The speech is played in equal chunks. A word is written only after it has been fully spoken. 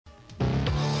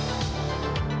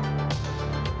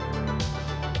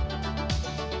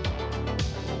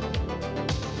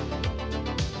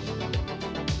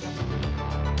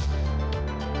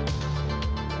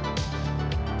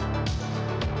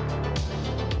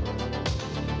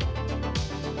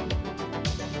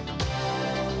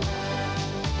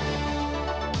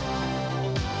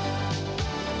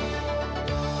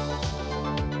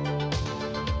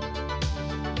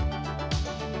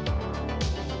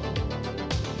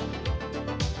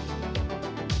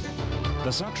The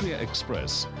Satria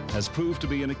Express has proved to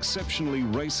be an exceptionally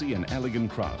racy and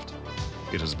elegant craft.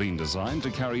 It has been designed to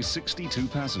carry 62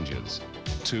 passengers,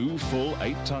 2 full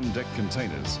 8-ton deck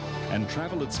containers, and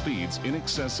travel at speeds in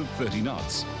excess of 30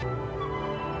 knots.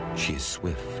 She is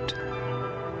swift.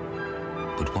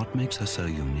 But what makes her so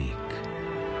unique?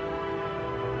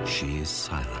 She is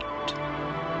silent.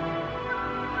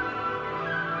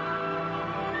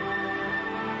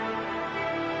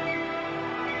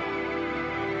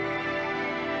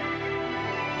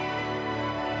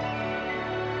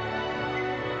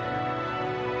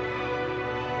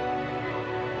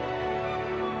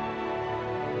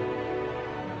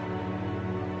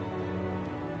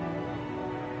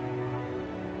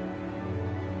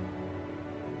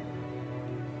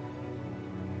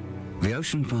 The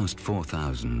Ocean-Fast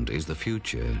 4000 is the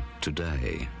future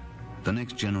today, the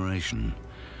next generation,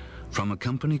 from a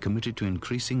company committed to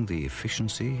increasing the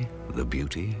efficiency, the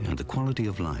beauty and the quality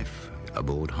of life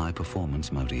aboard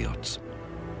high-performance motor yachts.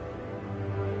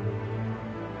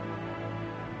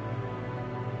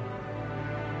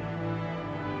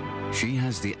 She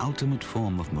has the ultimate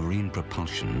form of marine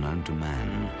propulsion known to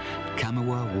man,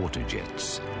 Kamewa water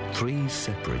jets. 3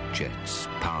 separate jets,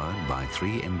 powered by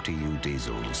 3 MTU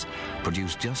diesels,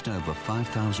 produce just over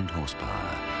 5,000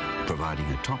 horsepower, providing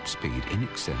a top speed in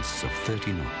excess of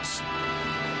 30 knots.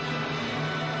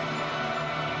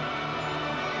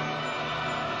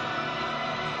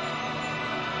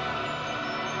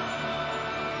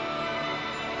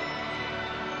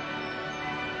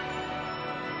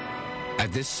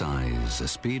 At this size, a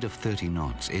speed of 30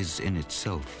 knots is in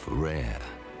itself rare.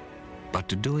 But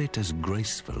to do it as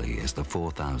gracefully as the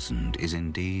 4000 is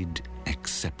indeed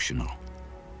exceptional.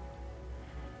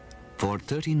 For at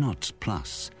 30 knots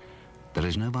plus, there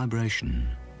is no vibration,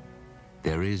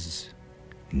 there is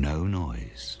no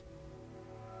noise.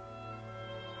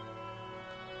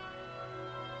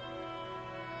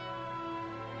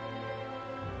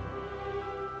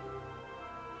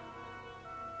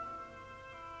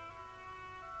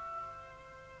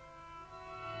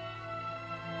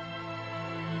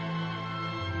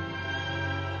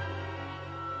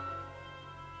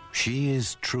 She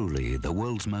is truly the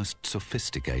world's most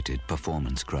sophisticated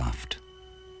performance craft.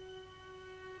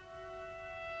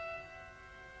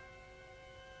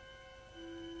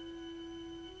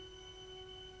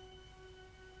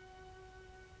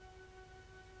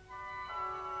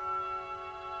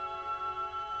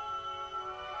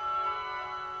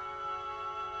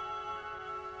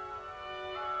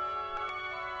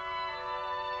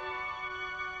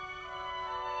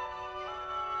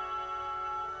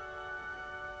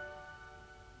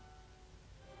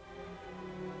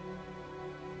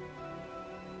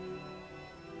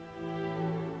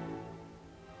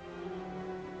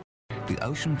 The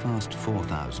Ocean-Fast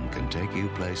 4000 can take you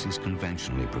places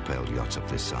conventionally propelled yachts of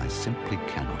this size simply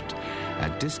cannot,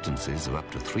 at distances of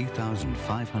up to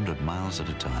 3,500 miles at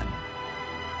a time.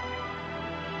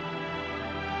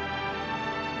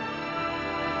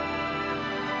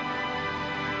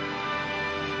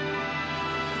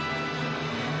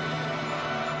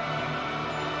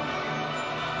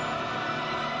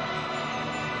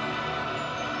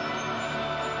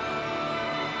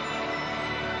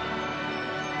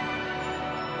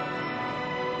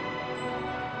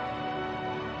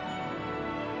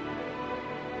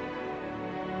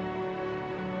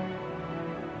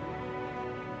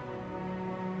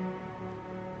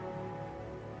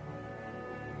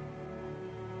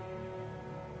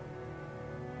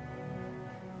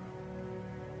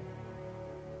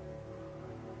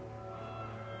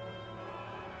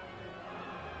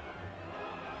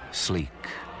 Sleek,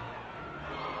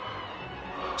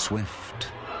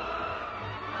 swift,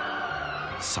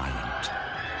 silent.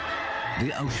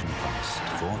 The Ocean-Fast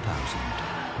 4000,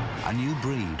 a new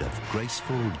breed of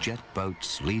graceful jet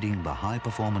boats leading the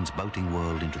high-performance boating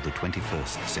world into the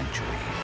 21st century.